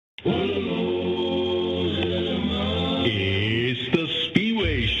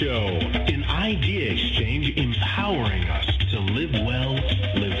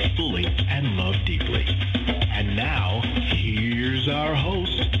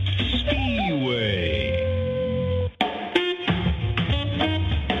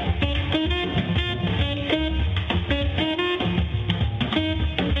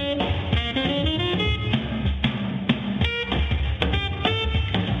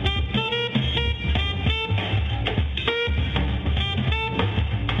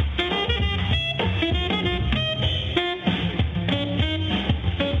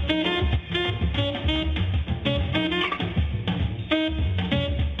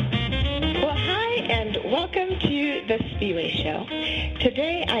welcome to the Speedway Show.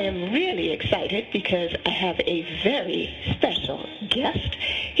 Today I am really excited because I have a very special guest.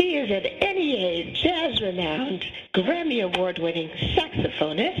 He is an NEA jazz-renowned, Grammy Award-winning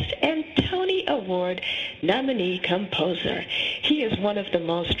saxophonist and Tony Award nominee composer. He is one of the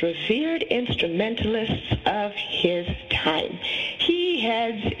most revered instrumentalists of his time. He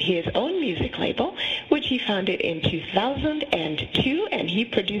has his own music label, which he founded in 2002, and he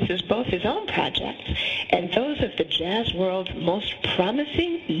produces both his own projects and those of the jazz world's most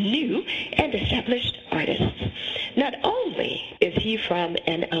promising new and established artists. Not only is he from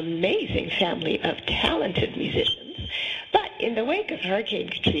an amazing family of talented musicians, but in the wake of Hurricane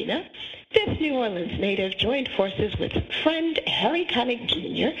Katrina, this New Orleans native joined forces with friend Harry Connick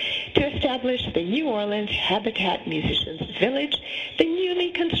Jr. to establish the New Orleans Habitat Musicians Village, the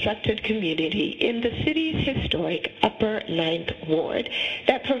newly constructed community in the city's historic Upper Ninth Ward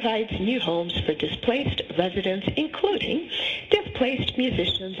that provides new homes for displaced residents, including displaced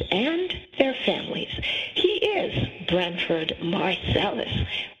musicians and their families. He is Branford Marsalis.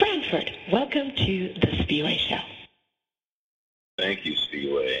 Branford, welcome to the Speedway Show. Thank you,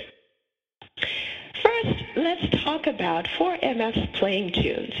 Speedway. First, let's talk about 4MF's Playing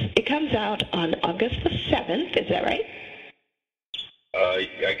Tunes. It comes out on August the 7th, is that right?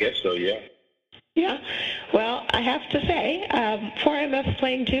 I guess so, yeah. Yeah. Well, I have to say, 4MF's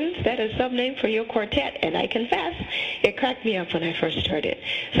Playing Tunes, that is some name for your quartet, and I confess, it cracked me up when I first heard it.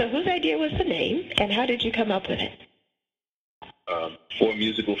 So whose idea was the name, and how did you come up with it? Four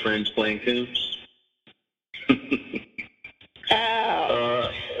musical friends playing tunes. Oh.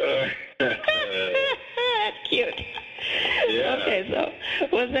 That's cute. Yeah. Okay, so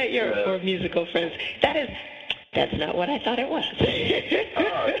was that your four musical friends? That's not what I thought it was. See,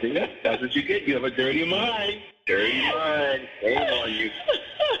 that's what you get. You have a dirty mind. Dirty mind. Shame on you.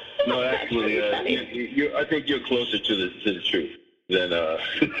 No, actually, I think you're closer to the truth than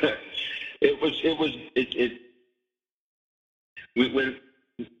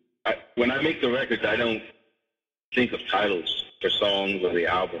when I make the records, I don't think of titles for songs or the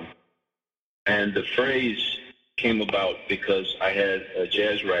album. And the phrase came about because I had a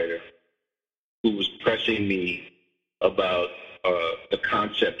jazz writer who was pressing me about the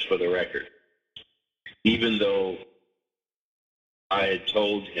concept for the record, even though I had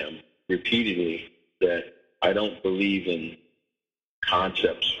told him repeatedly that I don't believe in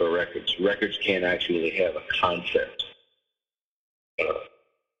concepts for records. Records can't actually have a concept.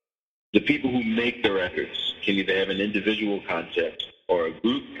 The people who make the records can either have an individual concept or a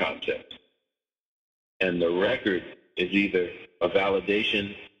group concept. And the record is either a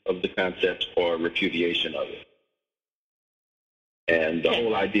validation of the concept or a repudiation of it. And the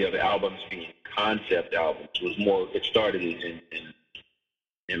whole idea of albums being concept albums was more, it started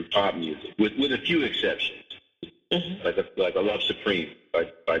in pop music, with a few exceptions, like a Love Supreme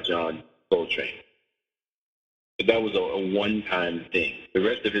by John Coltrane. But that was a one-time thing. The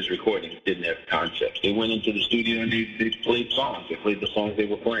rest of his recordings didn't have concepts. They went into the studio and they played songs. They played the songs they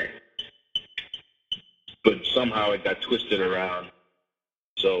were playing. But somehow it got twisted around.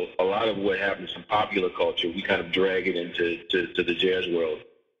 So a lot of what happens in popular culture, we kind of drag it into the jazz world.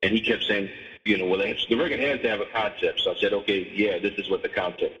 And he kept saying, well, the record has to have a concept. So I said, okay, yeah, this is what the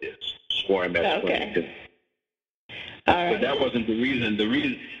concept is. Scoring match. Okay. All right. But that wasn't the reason.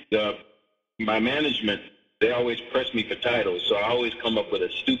 My management, they always press me for titles, so I always come up with a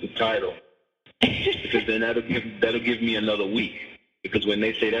stupid title because then that'll give me another week. Because when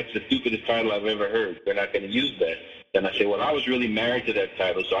they say that's the stupidest title I've ever heard, they're not going to use that. Then I say, well, I was really married to that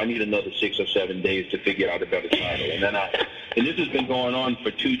title, so I need another 6 or 7 days to figure out a better title. And this has been going on for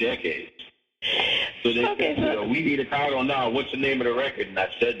 2 decades. So they said, we need a title now. What's the name of the record? And I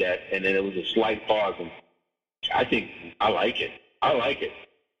said that, and then it was a slight pause. And I think I like it.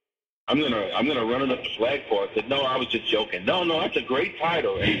 I'm gonna run it up the flagpole. I said, no, I was just joking. No, that's a great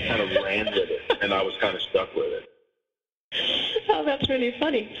title. And he kind of ran with it, and I was kind of stuck with it. Oh, that's really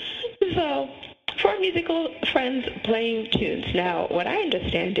funny. So, four musical friends playing tunes. Now, what I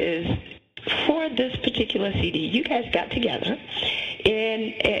understand is, for this particular CD, you guys got together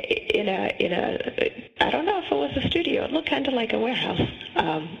in a I don't know if it was a studio. It looked kind of like a warehouse.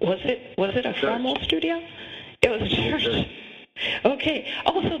 Was it a formal studio? It was a church. Okay.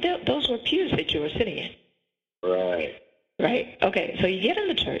 Oh, so those were pews that you were sitting in. Right. Okay. So you get in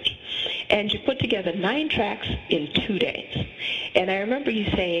the church, and you put together 9 tracks in 2 days. And I remember you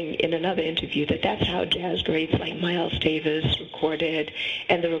saying in another interview that that's how jazz greats like Miles Davis recorded,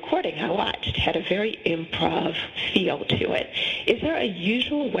 and the recording I watched had a very improv feel to it. Is there a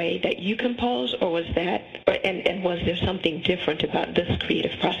usual way that you compose, or was that, and was there something different about this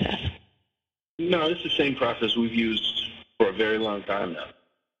creative process? No, it's the same process we've used for a very long time now.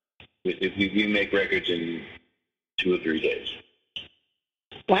 We make records in 2 or 3 days.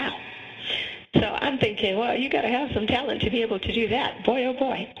 Wow. So I'm thinking, well, you got to have some talent to be able to do that. Boy, oh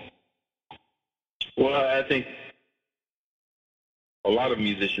boy. Well, I think a lot of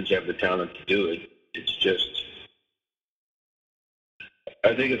musicians have the talent to do it. It's just,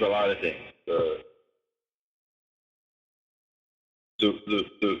 I think it's a lot of things.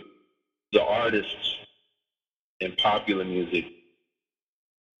 The artists in popular music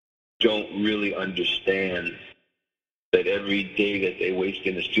don't really understand that every day that they waste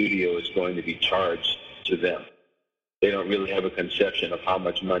in the studio is going to be charged to them. They don't really have a conception of how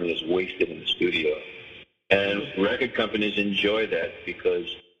much money is wasted in the studio. And record companies enjoy that because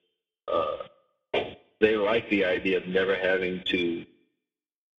they like the idea of never having to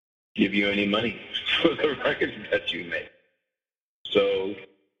give you any money for the records that you make. So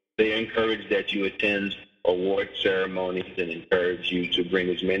they encourage that you attend award ceremonies and encourage you to bring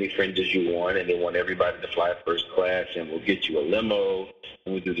as many friends as you want, and they want everybody to fly first class, and we'll get you a limo,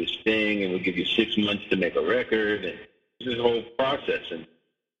 and we'll do this thing, and we'll give you 6 months to make a record, and this whole process. And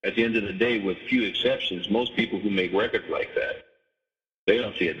at the end of the day, with few exceptions, most people who make records like that, they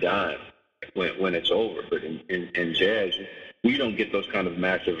don't see a dime when it's over. But in jazz, we don't get those kind of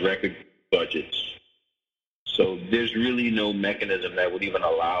massive record budgets. So there's really no mechanism that would even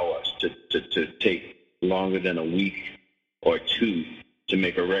allow us to take longer than a week or 2 to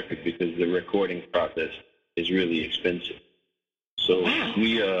make a record because the recording process is really expensive. So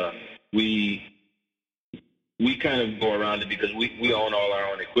we kind of go around it because we own all our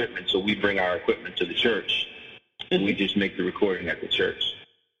own equipment, so we bring our equipment to the church, and we just make the recording at the church.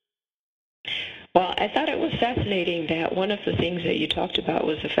 Well, I thought it was fascinating that one of the things that you talked about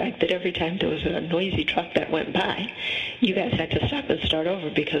was the fact that every time there was a noisy truck that went by, you guys had to stop and start over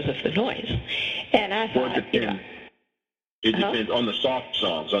because of the noise. And I thought, it depends on the soft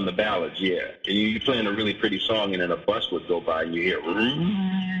songs, on the ballads, yeah. And you're playing a really pretty song, and then a bus would go by, and you hear in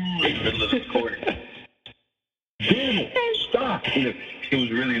the middle of the recording. Damn it, stop! It was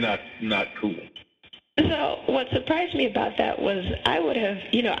really not cool. So what surprised me about that was I would have,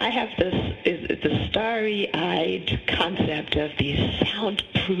 I have the starry-eyed concept of these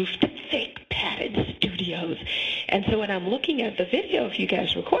soundproofed, thick, padded studios. And so when I'm looking at the video of you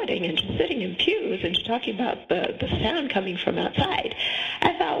guys recording and just sitting in pews and just talking about the sound coming from outside,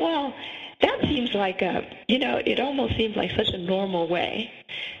 I thought, well, that seems like it almost seemed like such a normal way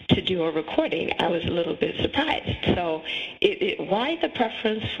to do a recording. I was a little bit surprised. So why the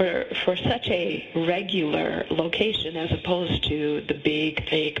preference for such a regular location as opposed to the big,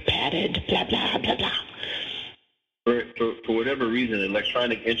 thick, padded, blah, blah, blah, blah? For whatever reason,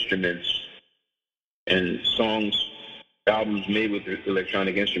 electronic instruments and albums made with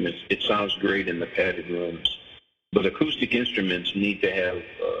electronic instruments, it sounds great in the padded rooms. But acoustic instruments need to have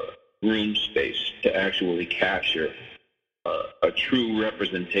room space to actually capture a true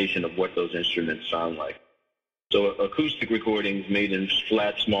representation of what those instruments sound like. So acoustic recordings made in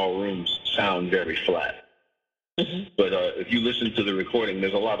flat, small rooms sound very flat. Mm-hmm. But if you listen to the recording,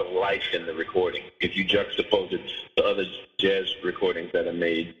 there's a lot of life in the recording if you juxtapose it to other jazz recordings that are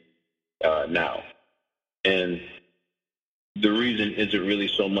made now. And the reason isn't really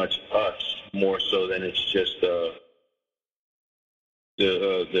so much us, more so than it's just the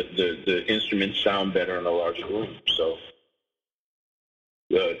instruments sound better in a larger room. So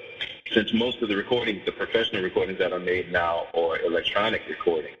since most of the recordings, the professional recordings that are made now are electronic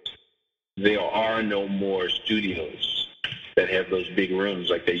recordings, there are no more studios that have those big rooms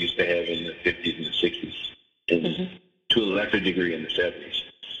like they used to have in the 50s and the 60s, and to a lesser degree in the 70s.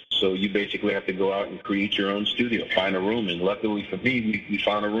 So you basically have to go out and create your own studio, find a room. And luckily for me, we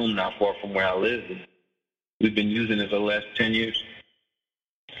found a room not far from where I live, and we've been using it for the last 10 years.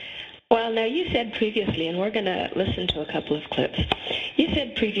 Well, now you said previously, and we're going to listen to a couple of clips, you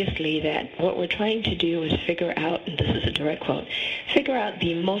said previously that what we're trying to do is figure out, and this is a direct quote, figure out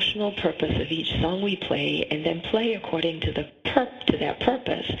the emotional purpose of each song we play and then play according to that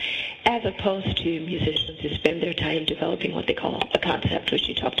purpose, as opposed to musicians who spend their time developing what they call a concept, which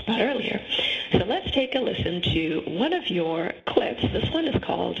you talked about earlier. So let's take a listen to one of your clips. This one is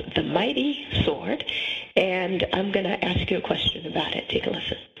called The Mighty Sword, and I'm going to ask you a question about it. Take a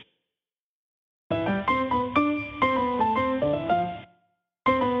listen.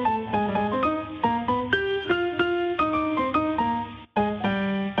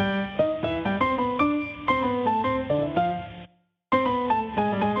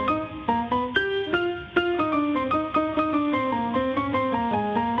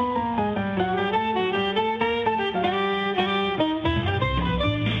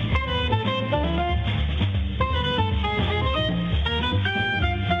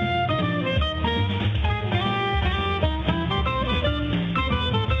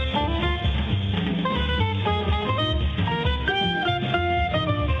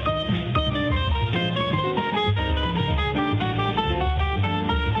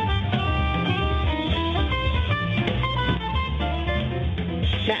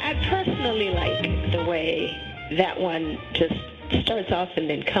 that one just starts off and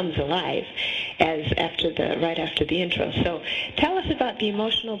then comes alive right after the intro. So tell us about the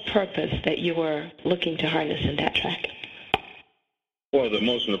emotional purpose that you were looking to harness in that track. Well, the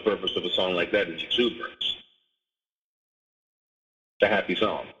emotional purpose of a song like that is exuberance. It's a happy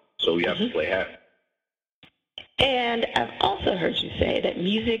song, so we have to play happy. And I've also heard you say that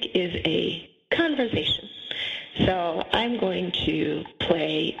music is a conversation. So I'm going to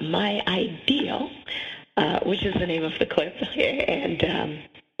play My Ideal, which is the name of the clip, and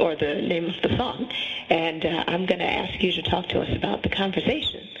or the name of the song. And I'm going to ask you to talk to us about the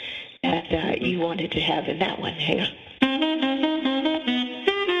conversation that you wanted to have in that one. Hang on.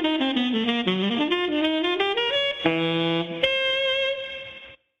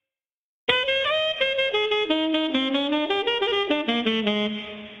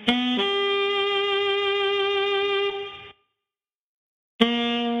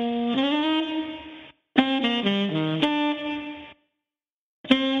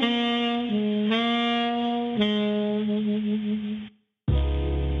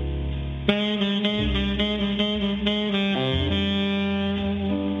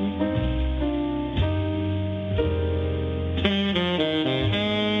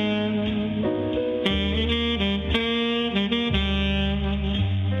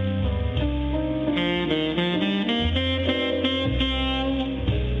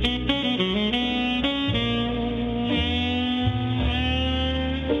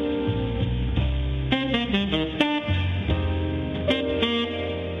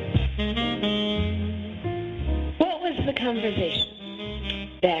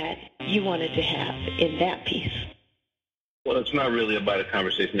 Conversation that you wanted to have in that piece? Well, it's not really about a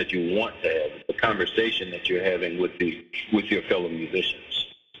conversation that you want to have. It's a conversation that you're having with your fellow musicians.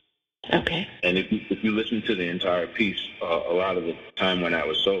 Okay. And if you listen to the entire piece, a lot of the time when I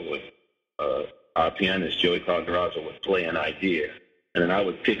was soloing, our pianist, Joey Calderazzo, would play an idea, and then I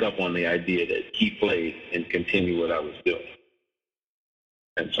would pick up on the idea that he played and continue what I was doing.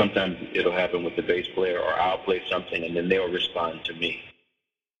 And sometimes it'll happen with the bass player, or I'll play something, and then they'll respond to me.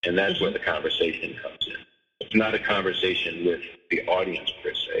 And that's where the conversation comes in. It's not a conversation with the audience,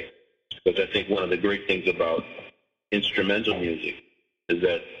 per se, because I think one of the great things about instrumental music is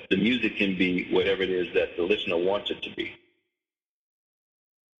that the music can be whatever it is that the listener wants it to be.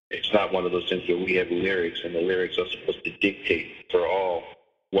 It's not one of those things where we have lyrics, and the lyrics are supposed to dictate for all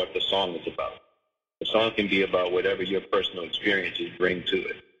what the song is about. The song can be about whatever your personal experiences bring to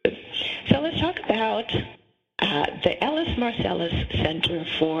it. So let's talk about the Ellis Marsalis Center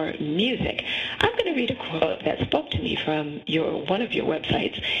for Music. I'm going to read a quote that spoke to me from one of your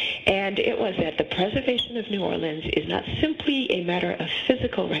websites, and it was that the preservation of New Orleans is not simply a matter of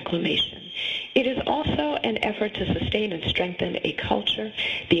physical reclamation. It is also an effort to sustain and strengthen a culture,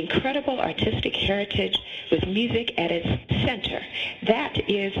 the incredible artistic heritage with music at its center. That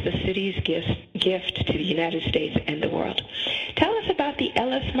is the city's gift to the United States and the world. Tell us about the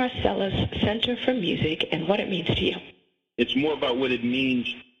Ellis Marsalis Center for Music and what it means to you. It's more about what it means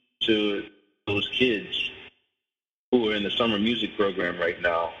to those kids who are in the summer music program right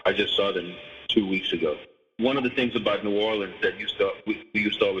now. I just saw them 2 weeks ago. One of the things about New Orleans that we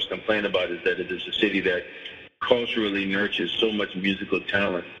used to always complain about is that it is a city that culturally nurtures so much musical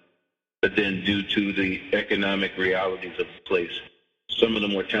talent, but then due to the economic realities of the place, some of the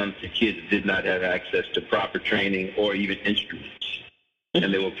more talented kids did not have access to proper training or even instruments.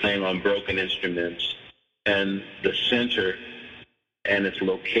 And they were playing on broken instruments. And the center and its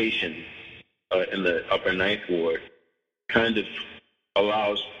location in the Upper Ninth Ward kind of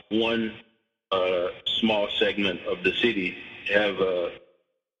allows one small segment of the city to have a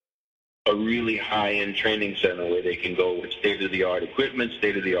really high-end training center where they can go with state-of-the-art equipment,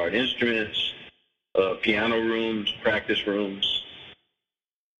 state-of-the-art instruments, piano rooms, practice rooms.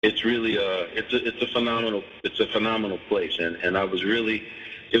 It's really it's a phenomenal place, and I was really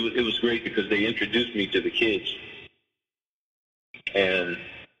it was great because they introduced me to the kids, and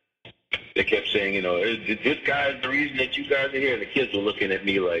they kept saying, this guy is the reason that you guys are here. And the kids were looking at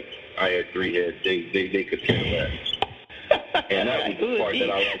me like I had three heads. They could care less. And that was the part that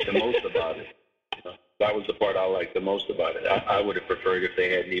I liked the most about it. That was the part I liked the most about it. I would have preferred if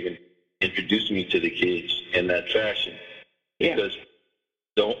they hadn't even introduced me to the kids in that fashion. Because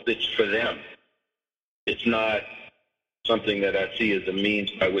it's for them. It's not something that I see as a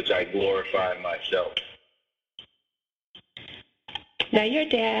means by which I glorify myself. Now, your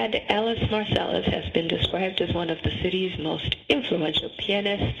dad, Ellis Marsalis, has been described as one of the city's most influential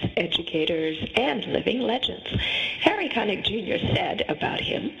pianists, educators, and living legends. Harry Connick Jr. said about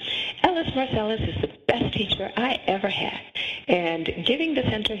him, Ellis Marsalis is the best teacher I ever had. And giving the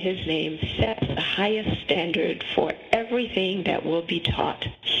center his name sets the highest standard for everything that will be taught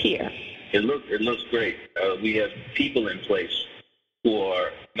here. It looks great. We have people in place who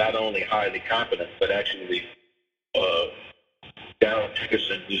are not only highly competent, but actually Darryl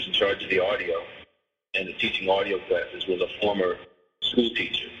Dickerson, who's in charge of the audio and the teaching audio classes, was a former school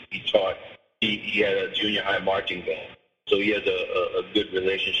teacher. He had a junior high marching band, so he has a good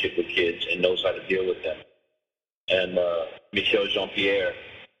relationship with kids and knows how to deal with them. And Michel Jean-Pierre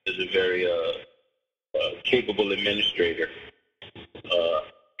is a very capable administrator,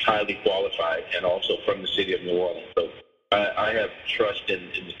 highly qualified, and also from the city of New Orleans. So I have trust in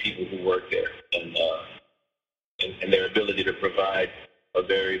the people who work there and their ability to provide a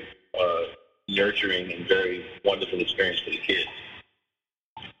very nurturing and very wonderful experience for the kids.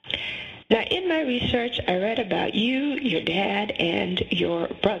 Now, in my research, I read about you, your dad, and your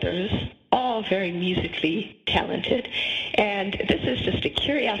brothers, all very musically talented. And this is just a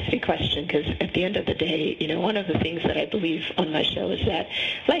curiosity question, because at the end of the day, one of the things that I believe on my show is that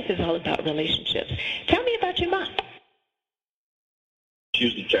life is all about relationships. Tell me about your mom. She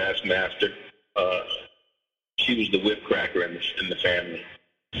was the taskmaster. She was the whip cracker in the family.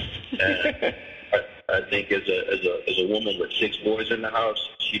 And I think as a woman with 6 boys in the house,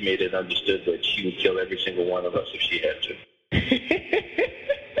 she made it understood that she would kill every single one of us if she had to.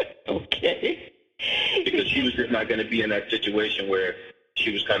 Okay. Because she was just not going to be in that situation where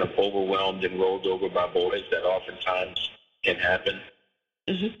she was kind of overwhelmed and rolled over by boys. That oftentimes can happen.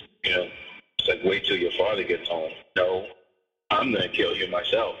 Mm-hmm. It's like, wait till your father gets home. No, I'm going to kill you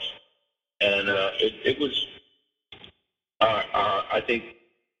myself. And it was, I think,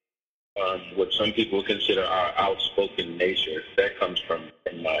 what some people consider our outspoken nature, that comes from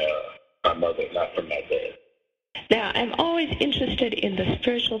my mother, not from my dad. Now, I'm always interested in the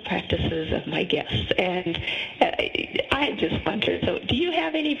spiritual practices of my guests, and I just wonder, so do you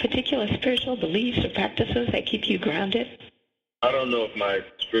have any particular spiritual beliefs or practices that keep you grounded? I don't know if my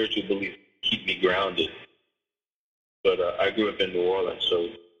spiritual beliefs keep me grounded, but I grew up in New Orleans, so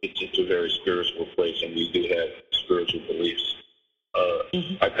it's a very spiritual place, and we do have spiritual beliefs.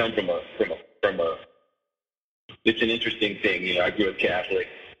 I come from a. It's an interesting thing. I grew up Catholic,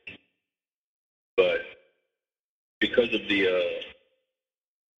 but because of the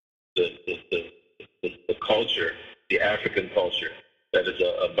culture, the African culture, that is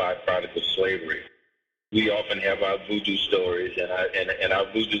a byproduct of slavery, we often have our voodoo stories and our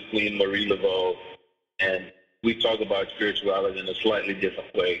voodoo queen Marie Laveau, and we talk about spirituality in a slightly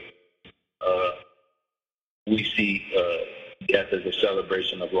different way. We see death as a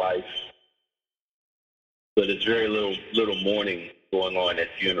celebration of life, but it's very little mourning going on at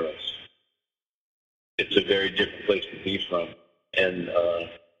funerals. It's a very different place to be from. And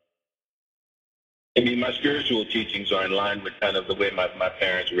my spiritual teachings are in line with kind of the way my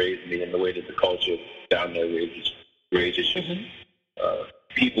parents raised me and the way that the culture down there raises you. Mm-hmm.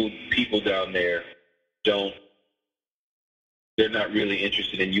 People down there they're not really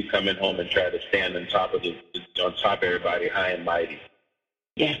interested in you coming home and try to stand on top of everybody high and mighty.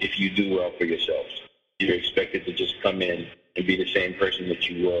 Yeah. If you do well for yourself, you're expected to just come in and be the same person that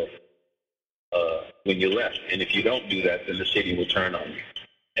you were when you left. And if you don't do that, then the city will turn on you.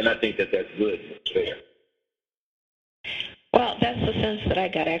 And I think that that's good. It's fair. Well, that's the sense that I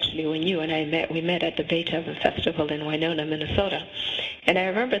got actually when you and I met. We met at the Beethoven Festival in Winona, Minnesota. And I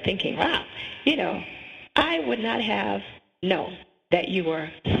remember thinking, wow, I would not have known that you were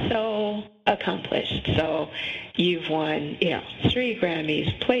so accomplished. So you've won, 3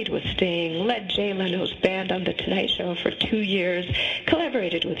 Grammys, played with Sting, led Jay Leno's band on The Tonight Show for 2 years,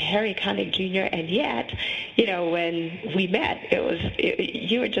 collaborated with Harry Connick Jr., and yet, when we met,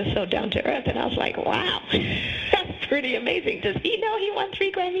 you were just so down to earth, and I was like, wow, that's pretty amazing. Does he know he won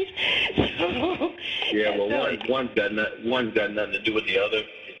 3 Grammys? Yeah, well, one's got nothing to do with the other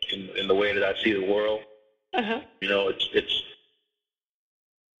in the way that I see the world. Uh-huh. It's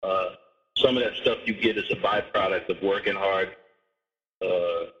some of that stuff you get is a byproduct of working hard,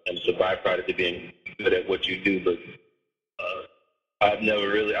 and it's a byproduct of being good at what you do. But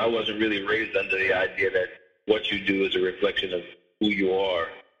I wasn't really raised under the idea that what you do is a reflection of who you are.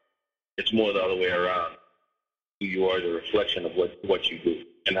 It's more the other way around. Who you are is a reflection of what you do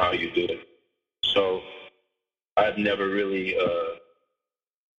and how you do it. So I've never really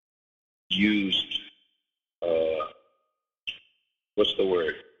used what's the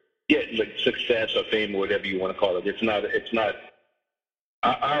word? Yeah, like success or fame or whatever you want to call it. It's not.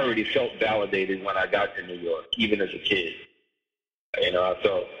 I already felt validated when I got to New York, even as a kid. I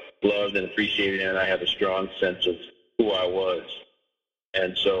felt loved and appreciated, and I had a strong sense of who I was.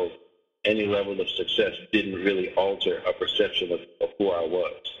 And so any level of success didn't really alter a perception of who I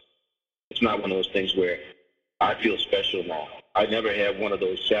was. It's not one of those things where I feel special now. I never had one of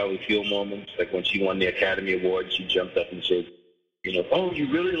those Sally Field moments, like when she won the Academy Award, she jumped up and said, oh,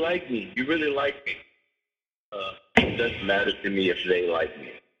 you really like me. You really like me. It doesn't matter to me if they like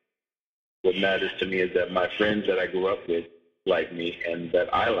me. What matters to me is that my friends that I grew up with like me and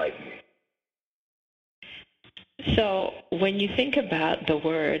that I like me. So when you think about the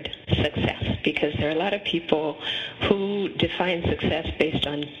word success, because there are a lot of people who define success based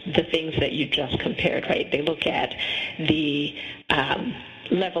on the things that you just compared, right? They look at the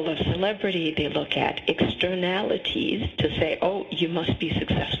level of celebrity. They look at externalities to say, oh, you must be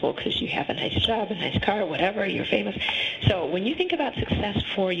successful because you have a nice job, a nice car, whatever, you're famous. So when you think about success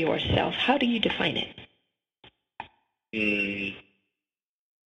for yourself, how do you define it?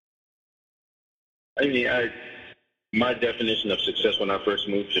 My definition of success when I first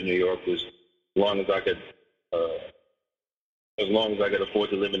moved to New York was as long as I could afford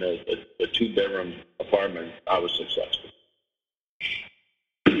to live in a two-bedroom apartment, I was successful.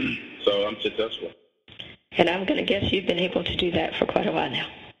 So I'm successful. And I'm going to guess you've been able to do that for quite a while now.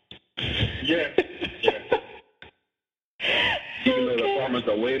 Yeah. Even though the apartments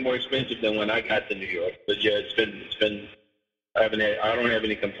are way more expensive than when I got to New York, but yeah, it's been. I don't have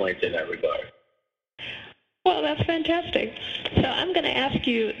any complaints in that regard. Well, that's fantastic. So I'm going to ask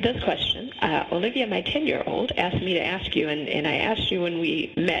you this question. Olivia, my 10-year-old, asked me to ask you, and I asked you when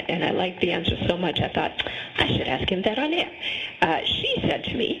we met, and I liked the answer so much I thought I should ask him that on air. She said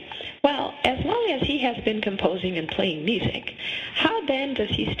to me, well, as long as he has been composing and playing music, how then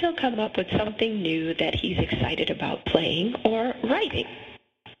does he still come up with something new that he's excited about playing or writing?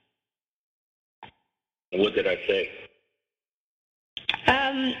 What did I say?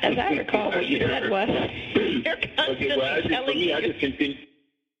 As I recall, what you said was you're constantly telling me. I just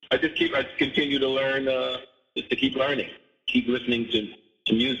continue to learn, just to keep learning, keep listening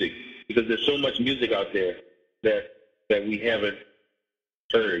to music, because there's so much music out there that we haven't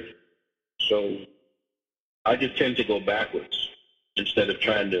heard. So I just tend to go backwards instead of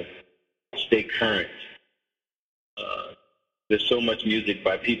trying to stay current. There's so much music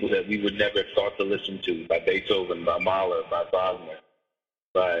by people that we would never have thought to listen to, by Beethoven, by Mahler, by Wagner,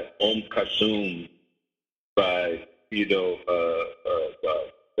 by Kasum, by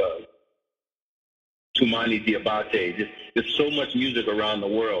Tumani Diabate. There's so much music around the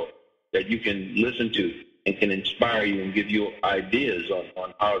world that you can listen to and can inspire you and give you ideas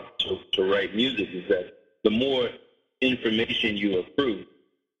on how to write music. Is that the more information you accrue,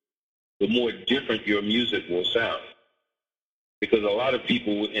 the more different your music will sound. Because a lot of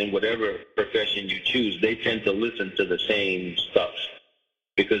people in whatever profession you choose, they tend to listen to the same stuff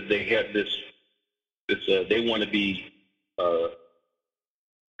because they have they want to be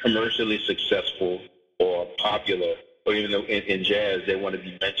commercially successful or popular, or even though in jazz, they want to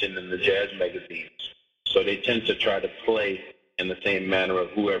be mentioned in the jazz magazines. So they tend to try to play in the same manner of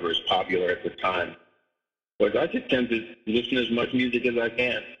whoever is popular at the time. But I just tend to listen to as much music as I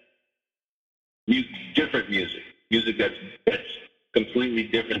can. Different music that's completely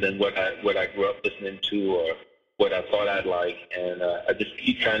different than what I grew up listening to or what I thought I'd like, and I just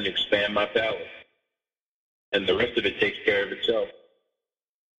keep trying to expand my palette, and the rest of it takes care of itself.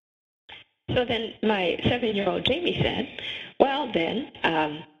 So then my 7-year-old Jamie said, well then,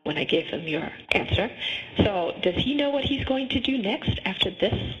 when I gave him your answer, so does he know what he's going to do next after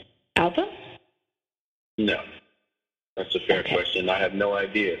this album? No. That's a fair question. I have no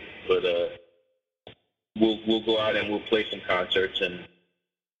idea, but we'll go out and we'll play some concerts and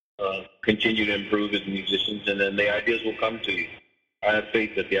continue to improve as musicians, and then the ideas will come to you. I have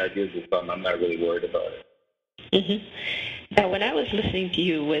faith that the ideas will come. I'm not really worried about it. Mm-hmm. Now, when I was listening to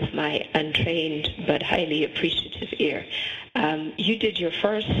you with my untrained but highly appreciative ear, you did your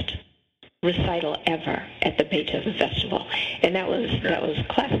first recital ever at the Beethoven Festival, and that was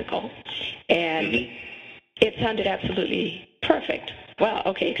classical, and it sounded absolutely perfect. Well,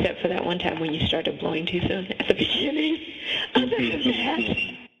 okay, except for that one time when you started blowing too soon at the beginning. Other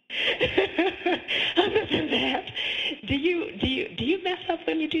than that, do you mess up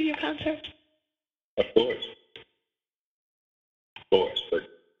when you do your concerts? Of course, but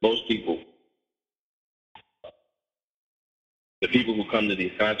most people, the people who come to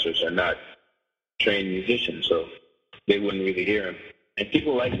these concerts are not trained musicians, so they wouldn't really hear them. And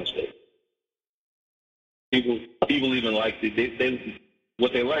people like mistakes. People even like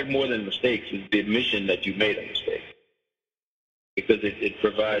what they like more than mistakes is the admission that you made a mistake, because it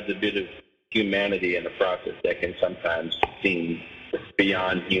provides a bit of humanity in the process that can sometimes seem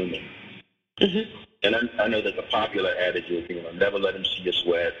beyond human. Mm-hmm. And I know that the popular adage is, never let them see you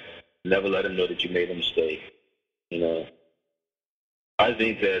sweat, Never let them know that you made a mistake. You know, I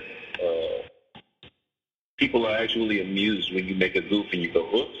think that people are actually amused when you make a goof and you go,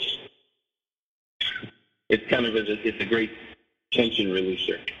 oops. It's kind of it's a great tension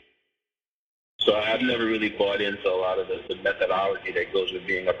releaser. So I've never really bought into a lot of the methodology that goes with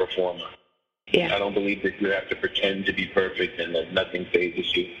being a performer. Yeah. I don't believe that you have to pretend to be perfect and that nothing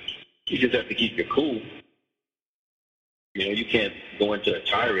phases you. You just have to keep your cool. You know, you can't go into a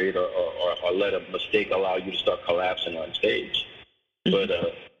tirade or let a mistake allow you to start collapsing on stage. But,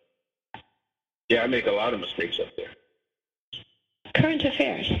 yeah, I make a lot of mistakes up there. Current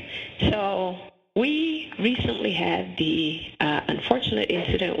affairs. So we recently had the unfortunate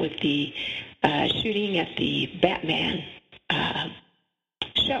incident with the shooting at the Batman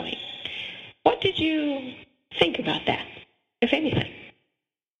showing. What did you think about that, if anything?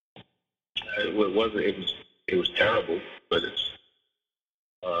 It was terrible, but it's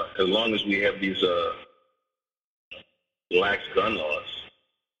as long as we have these lax gun laws,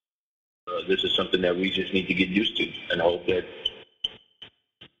 this is something that we just need to get used to and hope that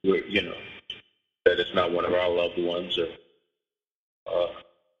we're, you know, that it's not one of our loved ones or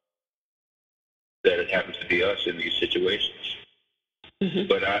that it happens to be us in these situations. Mm-hmm.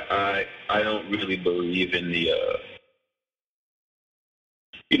 But I don't really believe in the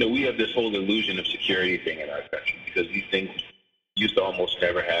you know, we have this whole illusion of security thing in our country because these things used to almost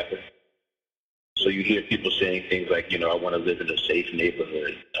never happen. So you hear people saying things like, you know, I want to live in a safe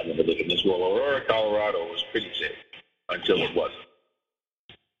neighborhood. I want to live in this world. Aurora, Colorado was pretty safe until it wasn't.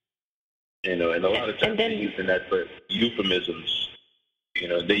 You know, and a lot of times they're using that for euphemisms. You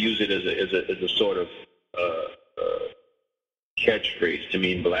know, they use it as a sort of catchphrase to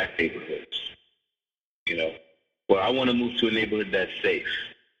mean black neighborhoods. You know, well, I want to move to a neighborhood that's safe.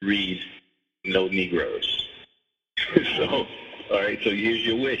 Read, no Negroes. So, all right, so here's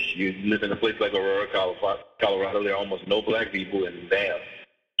your wish. You live in a place like Aurora, Colorado. There are almost no black people, and bam,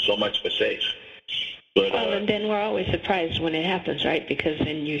 so much for safe. But, well, and then we're always surprised when it happens, right? Because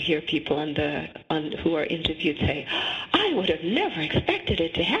then you hear people who are interviewed say, I would have never expected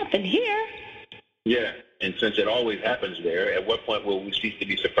it to happen here. Yeah, and since it always happens there, at what point will we cease to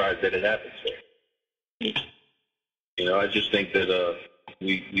be surprised that it happens there? Yeah. You know, I just think that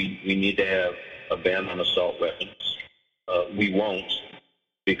we need to have a ban on assault weapons. We won't,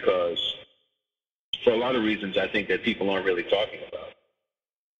 because for a lot of reasons I think that people aren't really talking about.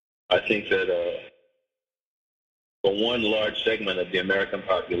 I think that for one large segment of the American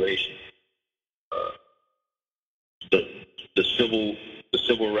population, the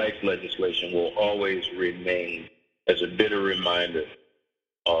civil rights legislation will always remain as a bitter reminder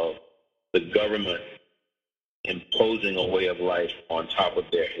of the government imposing a way of life on top of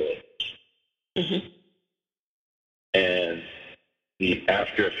their heads. Mm-hmm. And the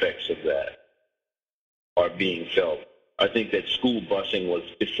after effects of that are being felt. I think that school busing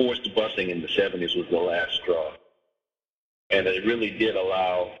forced busing in the 70s was the last straw. And it really did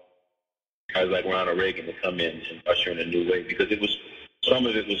allow guys like Ronald Reagan to come in and usher in a new way, because some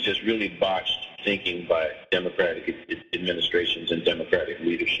of it was just really botched thinking by Democratic administrations and Democratic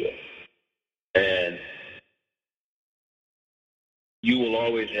leadership. And you will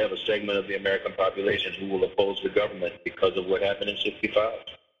always have a segment of the American population who will oppose the government because of what happened in 65.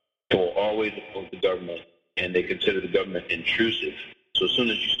 They will always oppose the government, and they consider the government intrusive. So as soon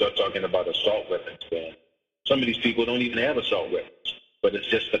as you start talking about assault weapons ban, some of these people don't even have assault weapons, but it's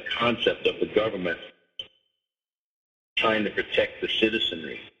just the concept of the government trying to protect the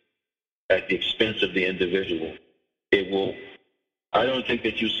citizenry at the expense of the individual. I don't think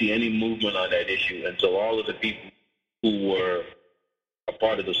that you see any movement on that issue until all of the people who were a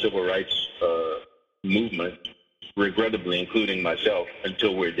part of the civil rights movement, regrettably, including myself,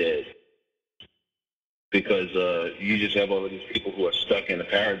 until we're dead. Because you just have all of these people who are stuck in a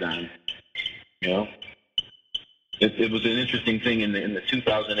paradigm, you know? It was an interesting thing in the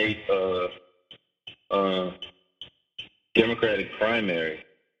 2008 Democratic primary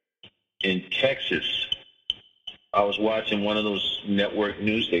in Texas. I was watching one of those network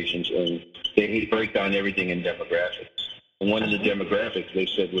news stations, and they break down everything in demographics. And one of the demographics they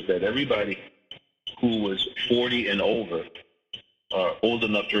said was that everybody who was 40 and over are old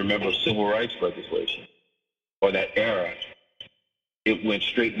enough to remember civil rights legislation, or that era. It went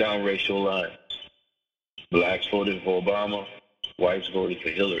straight down racial lines. Blacks voted for Obama, whites voted for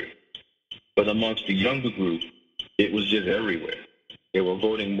Hillary. But amongst the younger group, it was just everywhere. They were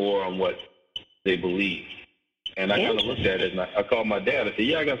voting more on what they believed. And I kind of looked at it, and I called my dad. I said,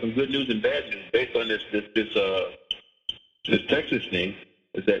 yeah, I got some good news and bad news based on this Texas thing.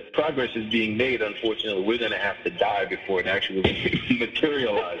 is that progress is being made. Unfortunately, we're going to have to die before it actually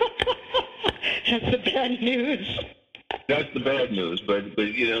materializes. That's the bad news. That's the bad news, but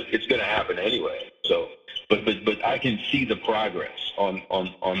it's going to happen anyway. So, but I can see the progress on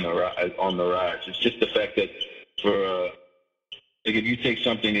the rise. It's just the fact that for like if you take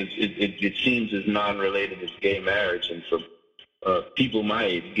something it seems as non-related as gay marriage, and for people my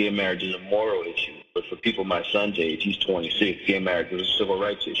age, gay marriage is a moral issue. But for people my son's age, he's 26, gay marriage is a civil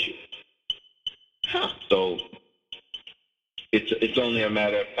rights issue. Huh. So it's only a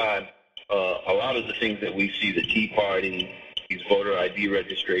matter of time. A lot of the things that we see, the Tea Party, these voter ID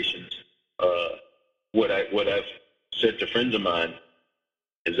registrations, what I've said to friends of mine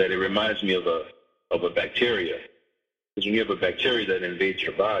is that it reminds me of a bacteria. Because when you have a bacteria that invades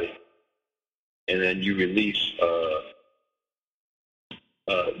your body, and then you release,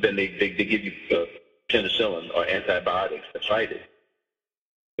 then they give you penicillin or antibiotics to fight it.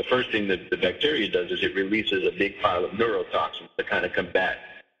 The first thing that the bacteria does is it releases a big pile of neurotoxins to kind of combat.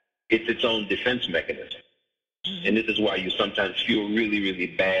 It's its own defense mechanism. And this is why you sometimes feel really, really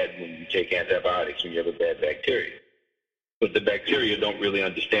bad when you take antibiotics when you have a bad bacteria. But the bacteria don't really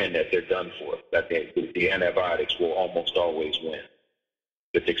understand that they're done for, that the antibiotics will almost always win,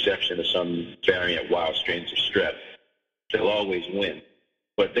 with the exception of some variant wild strains of strep. They'll always win.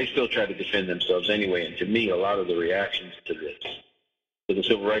 But they still try to defend themselves anyway. And to me, a lot of the reactions to this, to the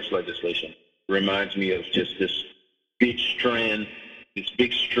civil rights legislation, reminds me of just this big strain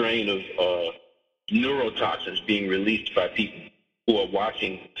of neurotoxins being released by people who are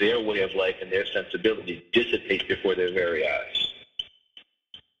watching their way of life and their sensibility dissipate before their very eyes.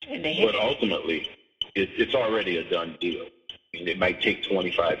 But ultimately, it's already a done deal. I mean, it might take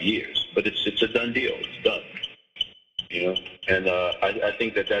 25 years, but it's a done deal. It's done. And I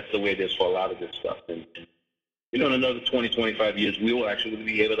think that's the way it is for a lot of this stuff. And in another 20, 25 years, we will actually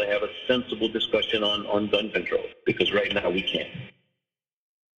be able to have a sensible discussion on gun control, because right now we can't.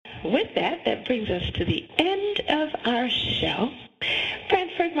 With that brings us to the end of our show.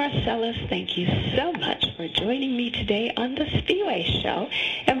 Branford Marsalis, thank you so much for joining me today on the Spiwe Show.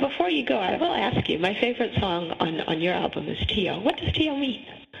 And before you go, I will ask you, my favorite song on your album is Tio. What does Tio mean?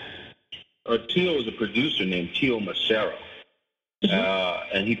 Tio is a producer named Tio Macero.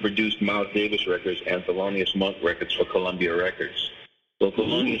 And he produced Miles Davis records and Thelonious Monk records for Columbia Records. So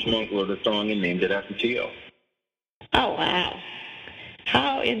Thelonious Monk wrote a song and named it after Tio. Oh, wow.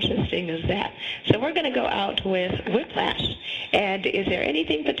 How interesting is that? So we're going to go out with Whiplash. And is there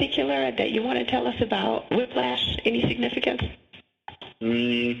anything particular that you want to tell us about Whiplash? Any significance?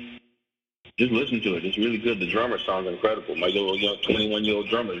 Just listen to it. It's really good. The drummer sounds incredible. My little 21-year-old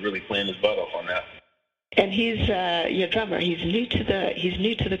drummer is really playing his butt off on that. And he's your drummer. He's new to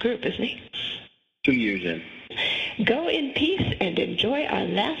the group, isn't he? 2 years in. Go in peace and enjoy our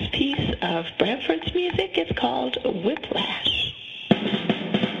last piece of Branford's music. It's called Whiplash.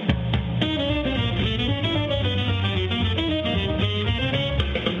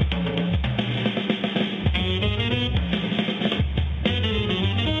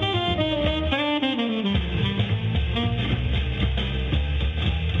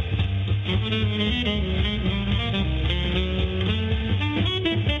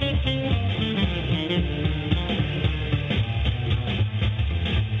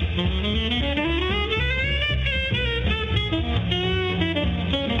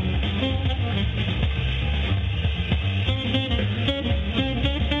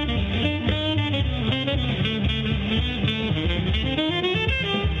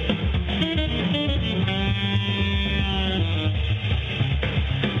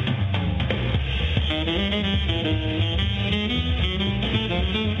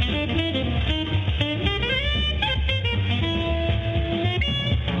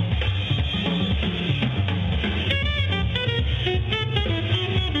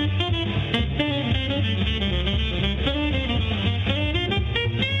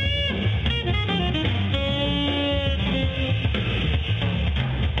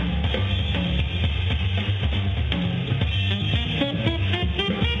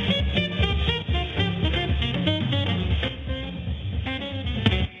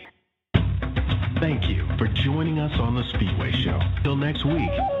 Thank you for joining us on The Spiwe Show. Till next week,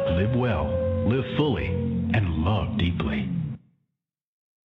 live well, live fully, and love deeply.